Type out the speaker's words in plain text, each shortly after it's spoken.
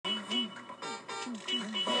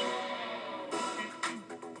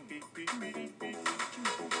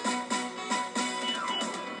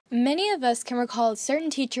Many of us can recall a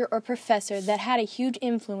certain teacher or professor that had a huge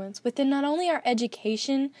influence within not only our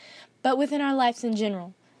education, but within our lives in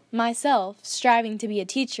general. Myself, striving to be a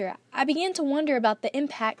teacher, I began to wonder about the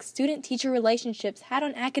impact student-teacher relationships had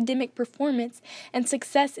on academic performance and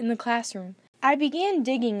success in the classroom. I began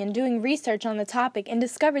digging and doing research on the topic and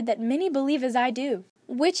discovered that many believe as I do,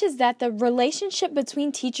 which is that the relationship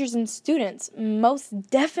between teachers and students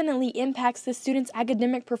most definitely impacts the student's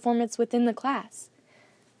academic performance within the class.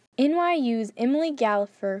 NYU's Emily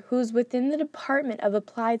Gallagher, who is within the Department of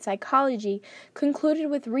Applied Psychology, concluded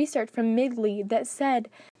with research from Midgley that said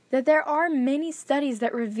that there are many studies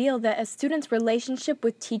that reveal that a student's relationship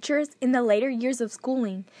with teachers in the later years of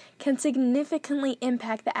schooling can significantly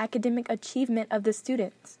impact the academic achievement of the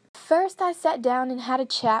students. First, I sat down and had a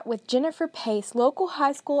chat with Jennifer Pace, local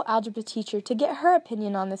high school algebra teacher, to get her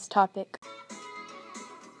opinion on this topic.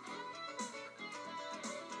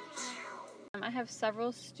 I have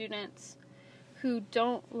several students who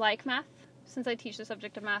don't like math. Since I teach the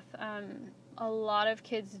subject of math, a lot of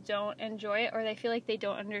kids don't enjoy it or they feel like they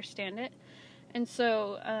don't understand it. And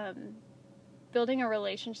so building a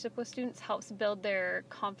relationship with students helps build their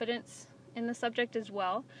confidence in the subject as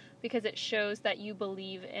well, because it shows that you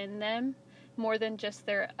believe in them more than just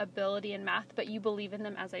their ability in math, but you believe in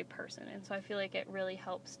them as a person. And so I feel like it really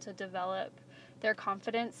helps to develop their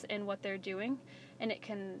confidence in what they're doing, and it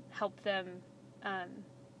can help them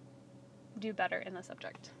do better in the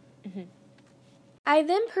subject. Mm-hmm. I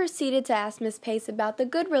then proceeded to ask Ms. Pace about the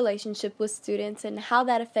good relationship with students and how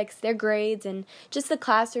that affects their grades and just the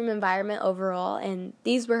classroom environment overall, and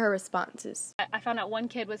these were her responses. I found out one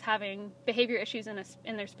kid was having behavior issues in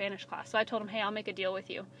their Spanish class, so I told him, hey, I'll make a deal with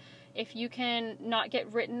you. If you can not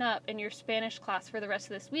get written up in your Spanish class for the rest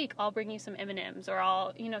of this week, I'll bring you some M&Ms or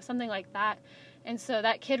I'll, something like that. And so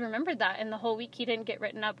that kid remembered that, and the whole week he didn't get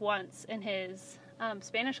written up once in his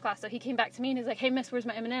Spanish class. So he came back to me and he's like, hey, miss, where's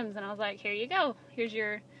my M&Ms? And I was like, here you go. Here's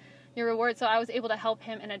your reward. So I was able to help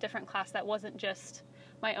him in a different class that wasn't just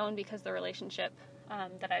my own, because of the relationship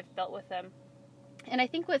that I've built with them. And I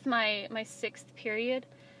think with my sixth period,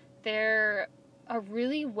 they're a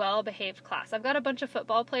really well-behaved class. I've got a bunch of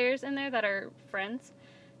football players in there that are friends,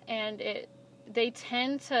 and they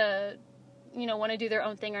tend to want to do their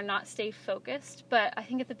own thing or not stay focused. But I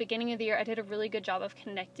think at the beginning of the year, I did a really good job of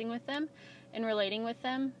connecting with them and relating with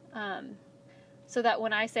them, so that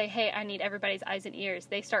when I say, hey, I need everybody's eyes and ears,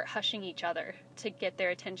 they start hushing each other to get their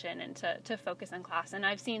attention and to focus in class. And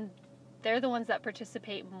I've seen they're the ones that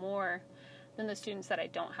participate more than the students that I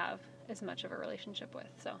don't have as much of a relationship with.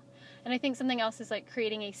 So, and I think something else is like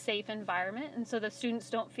creating a safe environment, and so the students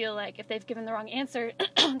don't feel like if they've given the wrong answer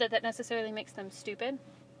that necessarily makes them stupid,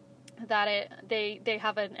 that they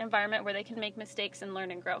have an environment where they can make mistakes and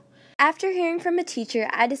learn and grow. After hearing from a teacher,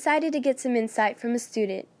 I decided to get some insight from a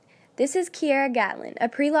student. This is Kiara Gatlin, a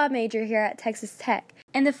pre-law major here at Texas Tech,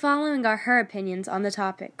 and the following are her opinions on the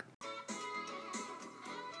topic.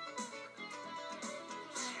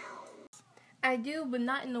 I do, but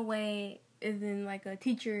not in a way as in like a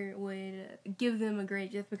teacher would give them a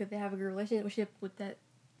grade just because they have a good relationship with that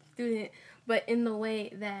student, but in the way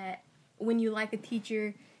that when you like a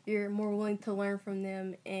teacher, you're more willing to learn from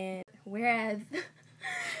them. And whereas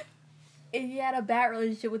if you had a bad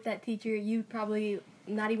relationship with that teacher, you'd probably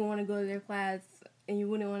not even want to go to their class, and you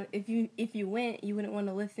wouldn't want to, if you went, you wouldn't want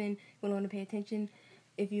to listen, you wouldn't want to pay attention.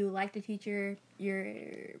 If you liked a teacher, you're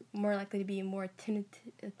more likely to be more attentive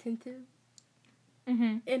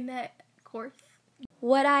in that course.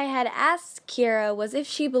 What I had asked Kiara was if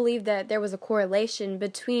she believed that there was a correlation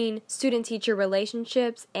between student-teacher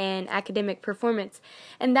relationships and academic performance,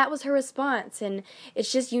 and that was her response. And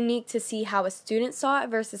it's just unique to see how a student saw it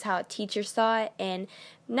versus how a teacher saw it. And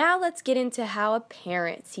now let's get into how a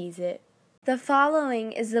parent sees it. The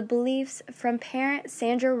following is the beliefs from parent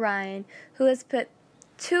Sandra Ryan, who has put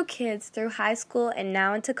 2 kids through high school and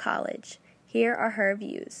now into college. Here are her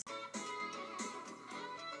views.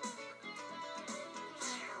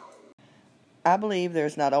 I believe there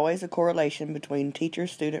is not always a correlation between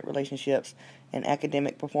teacher-student relationships and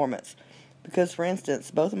academic performance, because, for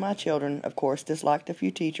instance, both of my children, of course, disliked a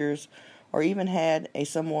few teachers or even had a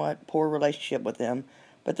somewhat poor relationship with them,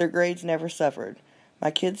 but their grades never suffered.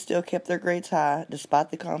 My kids still kept their grades high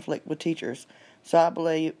despite the conflict with teachers, so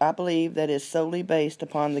I believe that is solely based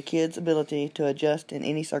upon the kids' ability to adjust in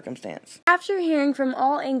any circumstance. After hearing from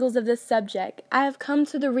all angles of this subject, I have come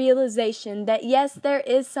to the realization that yes, there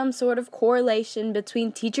is some sort of correlation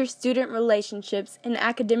between teacher-student relationships and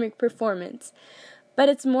academic performance, but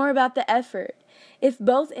it's more about the effort. If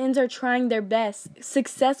both ends are trying their best,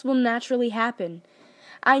 success will naturally happen.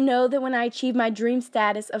 I know that when I achieve my dream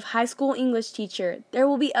status of high school English teacher, there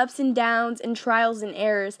will be ups and downs and trials and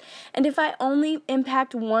errors, and if I only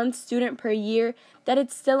impact one student per year, that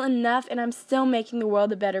it's still enough and I'm still making the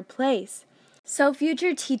world a better place. So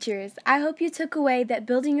future teachers, I hope you took away that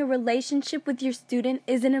building a relationship with your student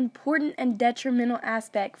is an important and detrimental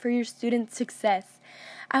aspect for your student's success.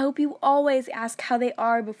 I hope you always ask how they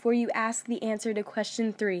are before you ask the answer to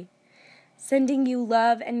question 3. Sending you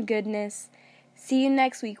love and goodness. See you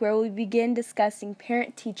next week where we begin discussing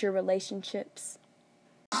parent-teacher relationships.